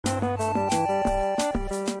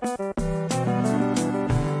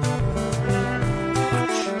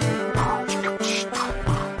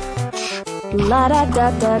La da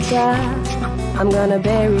da da da. I'm gonna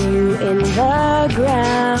bury you in the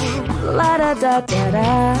ground. La da da da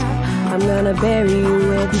da. I'm gonna bury you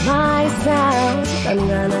with my sound. I'm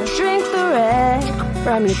gonna drink the red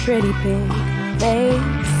from your pretty pink face.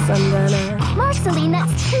 I'm gonna... Marceline,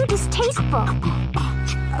 that's too distasteful.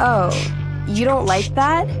 Oh, you don't like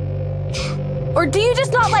that? Or do you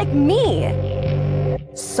just not like me?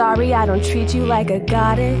 Sorry, I don't treat you like a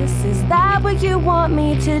goddess. Is that what you want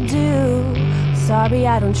me to do? Sorry,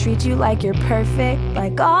 I don't treat you like you're perfect,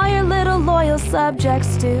 like all your little loyal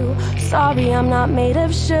subjects do. Sorry, I'm not made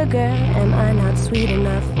of sugar. Am I not sweet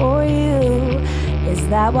enough for you? Is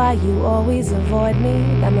that why you always avoid me?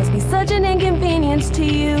 That must be such an inconvenience to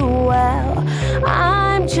you. Well,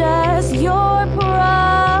 I'm just your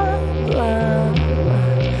problem.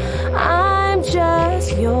 I'm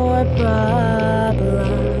just your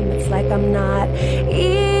problem. It's like I'm not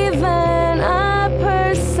even a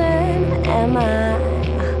person, am I?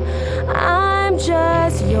 I'm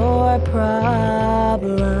just your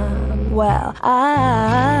problem. Well,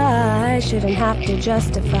 I shouldn't have to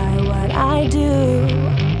justify what I do.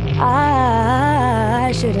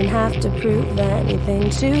 I shouldn't have to prove anything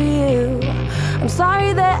to you. I'm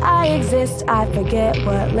sorry that I exist. I forget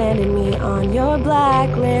what landed me on your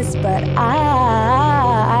blacklist. But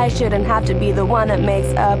I shouldn't have to be the one that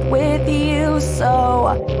makes up with you.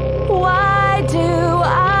 So why do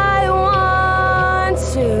I want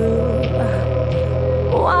to?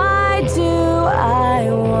 Why do I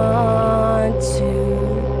want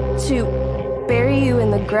to bury you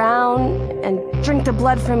in the ground and drink the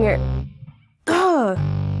blood from your